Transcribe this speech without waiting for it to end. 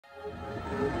Joy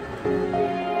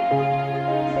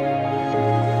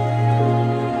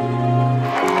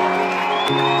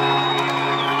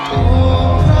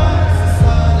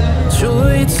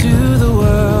to the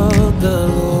world, the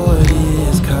Lord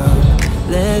is come.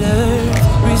 Let earth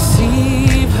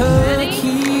receive her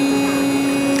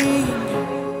King.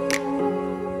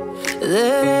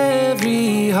 Let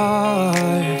every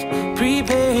heart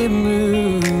prepare him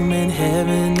room, and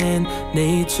heaven and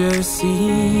nature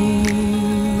sing.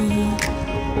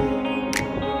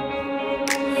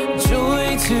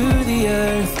 Joy to the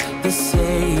earth, the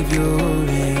Savior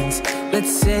reigns. Let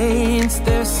saints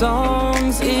their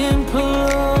songs employ.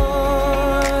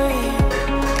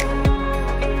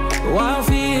 Wild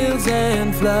fields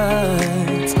and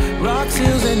floods, rocks,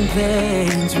 hills and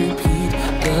plains, repeat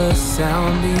the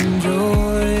sounding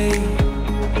joy.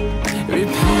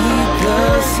 Repeat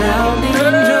the sounding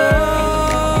joy.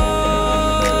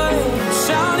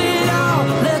 Shout it out,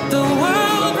 let the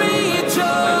world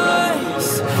rejoice.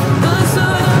 The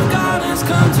Son of God has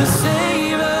come to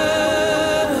save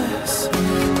us.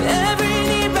 Every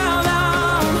knee bow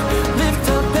down, lift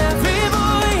up every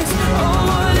voice. Oh,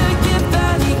 what a gift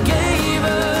that he gave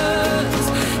us.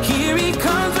 Here he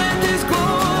comes with his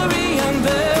glory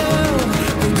unveiled.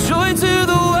 Bring joy to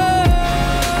the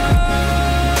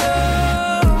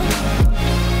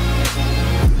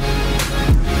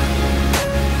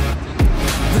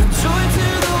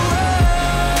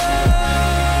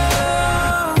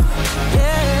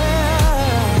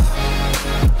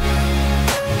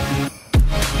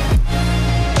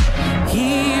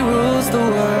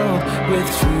with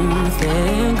truth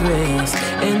and grace,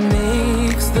 and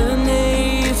makes the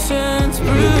nations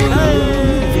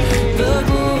prove the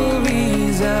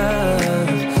glories of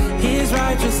his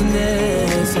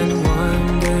righteousness and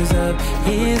wonders of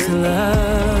his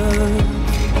love,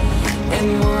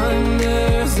 and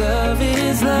wonders of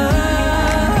his love.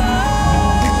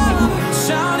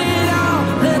 Shout it out,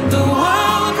 let the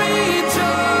world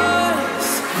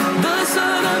rejoice. The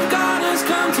Son of God has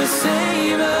come to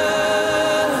save us.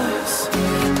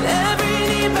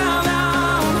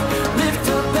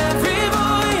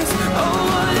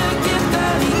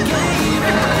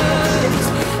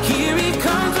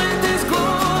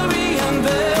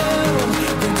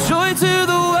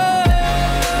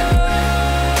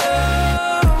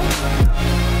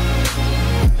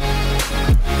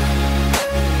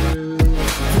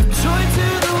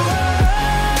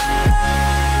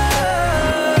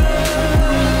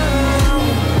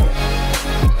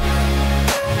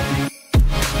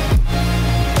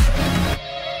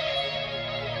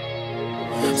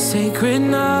 Sacred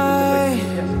night,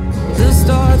 the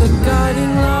star, the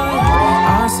guiding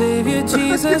light. Our Savior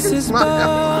Jesus is born.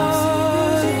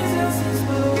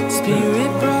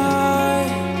 Spirit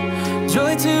bright,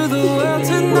 joy to the world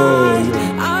tonight.